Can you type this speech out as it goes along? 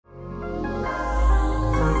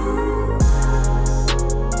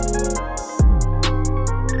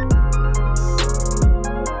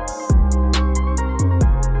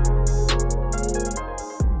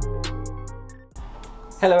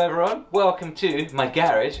Hello everyone, welcome to my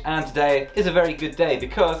garage, and today is a very good day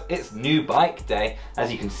because it's new bike day.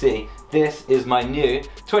 As you can see, this is my new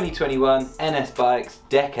 2021 NS Bikes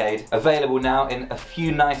Decade, available now in a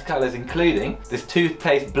few nice colours, including this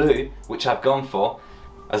toothpaste blue, which I've gone for,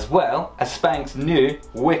 as well as Spank's new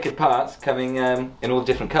wicked parts coming in all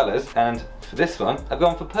different colours, and for this one I've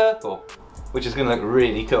gone for purple, which is going to look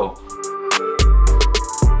really cool.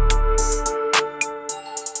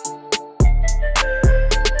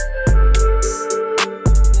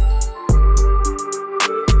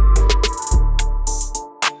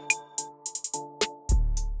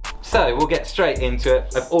 So we'll get straight into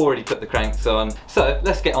it. I've already put the cranks on. So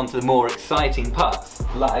let's get on to the more exciting parts,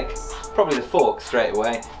 like probably the fork straight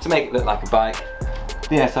away to make it look like a bike.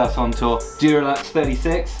 The SR Contour Duralux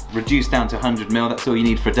 36, reduced down to 100mm, that's all you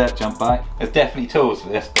need for a dirt jump bike. There's definitely tools for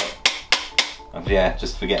this, but yeah,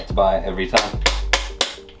 just forget to buy it every time.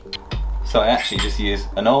 So I actually just use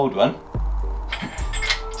an old one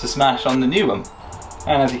to smash on the new one.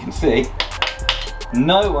 And as you can see,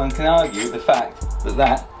 no one can argue with the fact that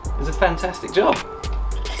that is a fantastic job.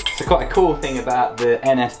 So quite a cool thing about the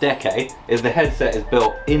NS Decade is the headset is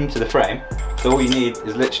built into the frame, so all you need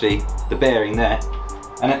is literally the bearing there,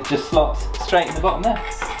 and it just slots straight in the bottom there.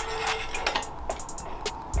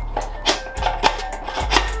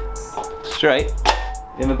 Straight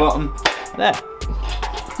in the bottom there.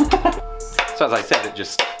 So as I said, it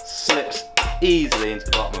just slips easily into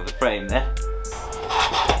the bottom of the frame there.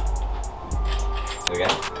 There we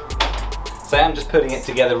go. So I'm just putting it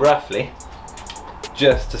together roughly,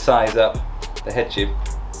 just to size up the head tube,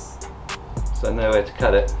 so I know where to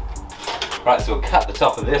cut it. Right, so we'll cut the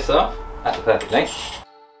top of this off at the perfect length.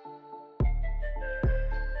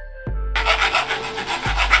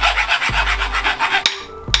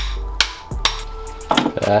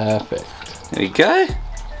 Perfect. There we go.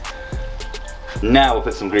 Now we'll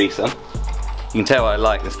put some grease on. You can tell I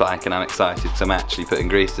like this bike and I'm excited because I'm actually putting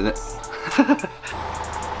grease in it.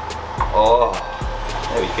 Oh,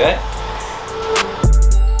 there we go.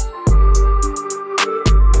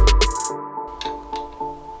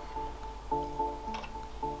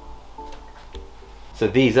 So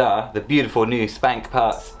these are the beautiful new Spank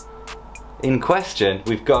Parts in question.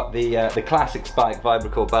 We've got the classic Spike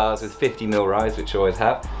Vibracore bars with 50mm rise, which you always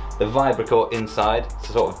have. The Vibracore inside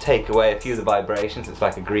to sort of take away a few of the vibrations, it's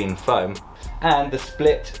like a green foam. And the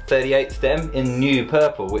split 38 stem in new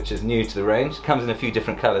purple, which is new to the range. Comes in a few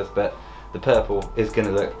different colours, but the purple is going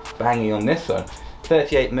to look banging on this one.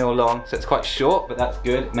 38mm long, so it's quite short, but that's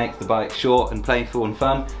good. It makes the bike short and playful and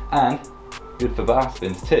fun, and good for bar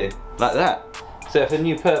spins too, like that. So if the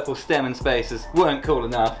new purple stem and spacers weren't cool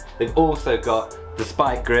enough, they've also got the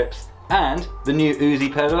spike grips and the new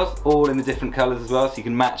Uzi pedals, all in the different colours as well, so you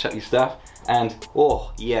can match up your stuff. And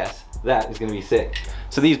oh yes, that is going to be sick.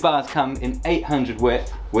 So these bars come in 800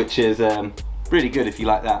 width, which is really good if you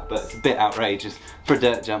like that, but it's a bit outrageous for a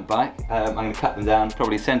dirt jump bike. I'm going to cut them down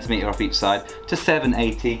probably a centimetre off each side to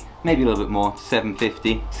 780, maybe a little bit more,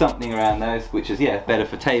 750, something around those, which is, yeah, better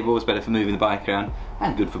for tables, better for moving the bike around,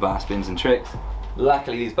 and good for bar spins and tricks.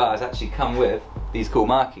 Luckily these bars actually come with these cool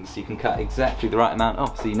markings, so you can cut exactly the right amount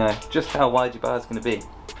off, so you know just how wide your bar is going to be.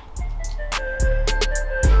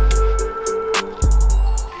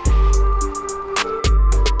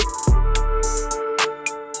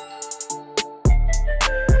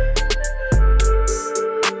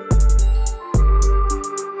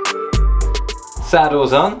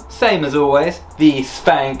 Saddles on, same as always, the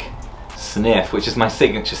Spank Sniff, which is my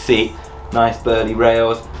signature seat. Nice burly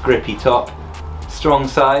rails, grippy top, strong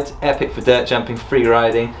sides, epic for dirt jumping, free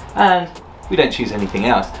riding, and we don't choose anything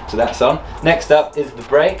else, so that's on. Next up is the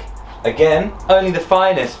brake. Again, only the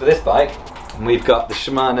finest for this bike, and we've got the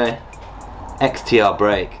Shimano XTR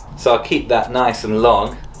brake. So I'll keep that nice and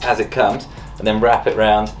long as it comes, and then wrap it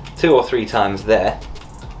round 2 or 3 times there.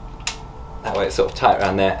 That way it's sort of tight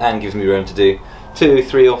around there and gives me room to do 2,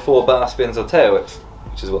 3 or 4 bar spins or tail whips,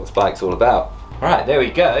 which is what this bike's all about. Right, there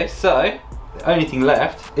we go. So the only thing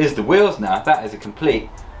left is the wheels now. That is a complete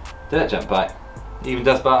dirt jump bike. It even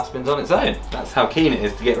does bar spins on its own. That's how keen it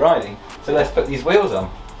is to get riding. So let's put these wheels on.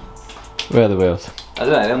 Where are the wheels? I don't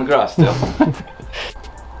know, they're on the grass still.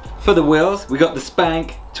 For the wheels, we got the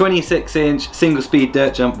Spank 26-inch single-speed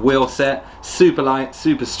dirt jump wheel set. Super light,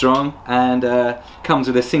 super strong, and comes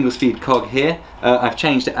with a single-speed cog here. I've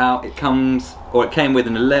changed it out. It came with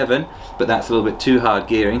an 11, but that's a little bit too hard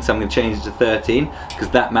gearing, so I'm going to change it to 13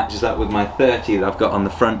 because that matches up with my 30 that I've got on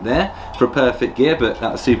the front there for a perfect gear. But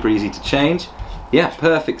that's super easy to change. Yeah,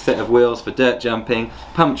 perfect set of wheels for dirt jumping,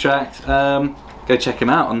 pump tracks. Go check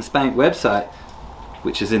them out on the Spank website,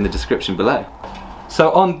 which is in the description below.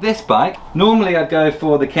 So on this bike, normally I'd go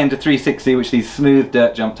for the Kenda 360, which are these smooth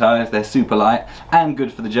dirt jump tyres. They're super light and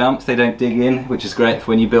good for the jumps. They don't dig in, which is great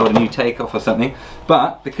for when you build a new takeoff or something.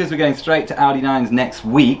 But because we're going straight to Audi Nines next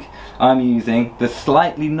week, I'm using the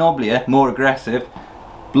slightly knobblier, more aggressive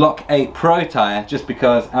Block 8 Pro tyre, just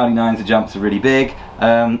because Audi Nines, the jumps are really big,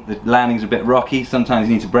 the landings are a bit rocky, sometimes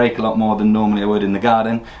you need to brake a lot more than normally I would in the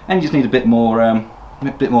garden, and you just need a bit more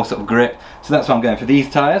sort of grip. So that's why I'm going for these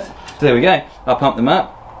tyres. So there we go, I'll pump them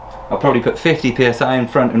up. I'll probably put 50 psi in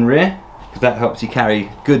front and rear, because that helps you carry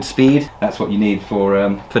good speed. That's what you need for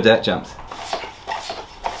dirt jumps.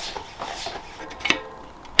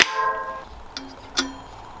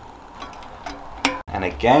 And a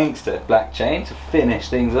gangster black chain to finish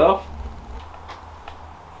things off.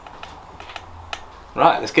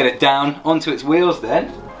 Right, let's get it down onto its wheels then,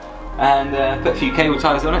 and put a few cable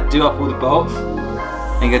ties on it, do up all the bolts,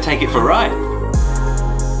 and go take it for a ride.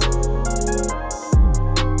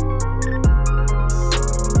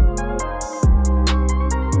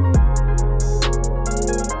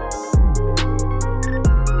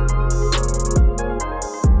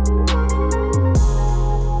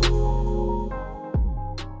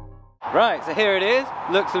 Right, so here it is,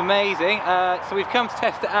 looks amazing. So we've come to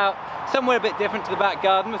test it out somewhere a bit different to the back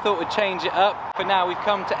garden. We thought we'd change it up. For now we've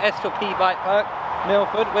come to S4P Bike Park,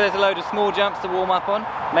 Milford, where there's a load of small jumps to warm up on,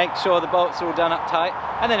 make sure the bolts are all done up tight,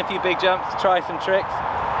 and then a few big jumps to try some tricks,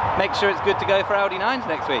 make sure it's good to go for Audi Nines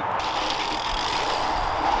next week.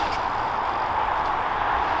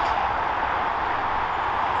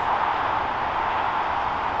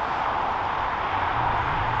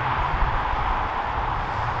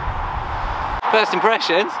 First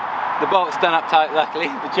impressions, the bolt's done up tight luckily,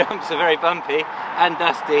 the jumps are very bumpy and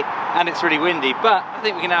dusty and it's really windy, but I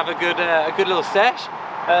think we can have a good little sesh.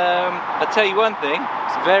 I'll tell you one thing,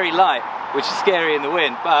 it's very light, which is scary in the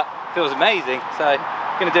wind, but feels amazing. So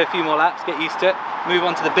I'm going to do a few more laps, get used to it, move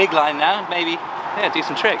on to the big line now and maybe do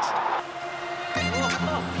some tricks.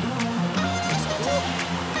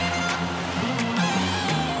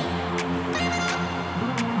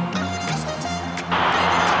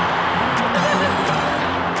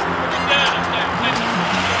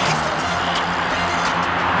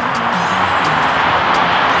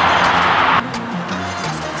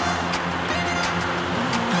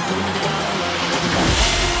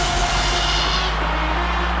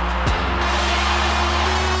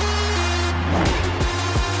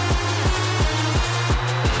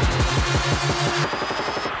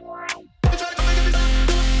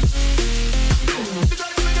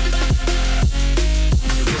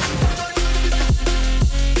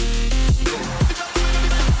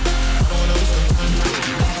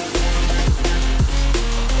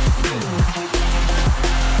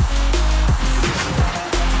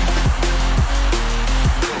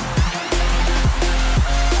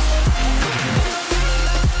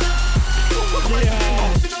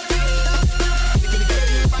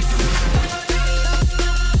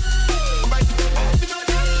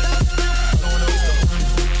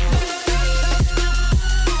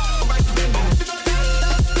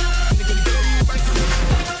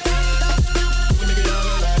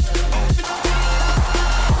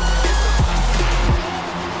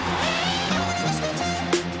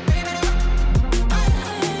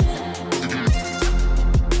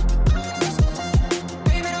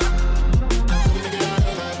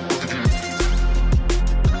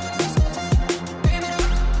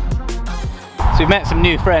 So we've met some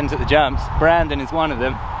new friends at the jumps. Brandon is one of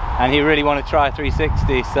them, and he really wanted to try a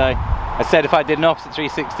 360, so I said if I did an opposite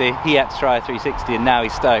 360, he had to try a 360, and now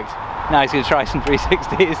he's stoked. Now he's going to try some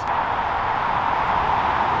 360s.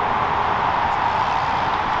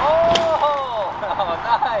 Oh,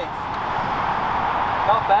 nice!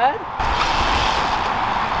 Not bad.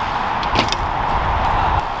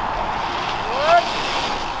 What?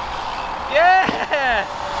 Yeah!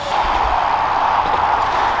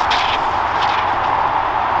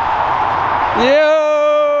 Yo!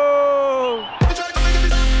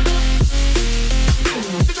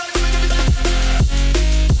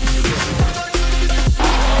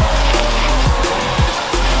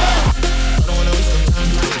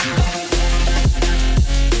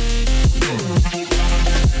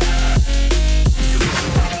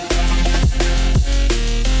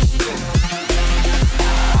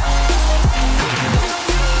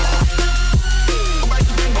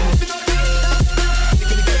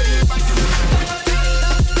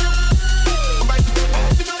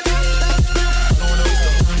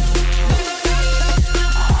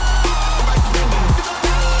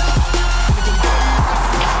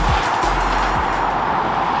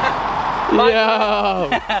 Yo!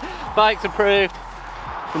 Bike's approved.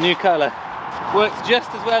 The new colour. Works just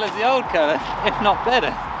as well as the old colour, if not better.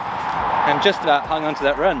 And just about hung onto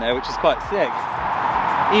that run there, which is quite sick.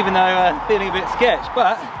 Even though feeling a bit sketch,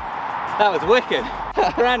 but that was wicked.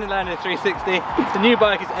 Brandon landed a 360. The new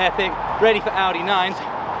bike is epic, ready for Audi Nines.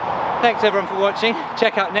 Thanks everyone for watching.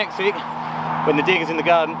 Check out next week when the digger's in the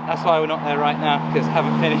garden. That's why we're not there right now, because I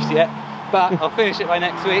haven't finished yet. But I'll finish it by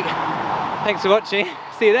next week. Thanks for watching.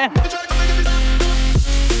 See you then.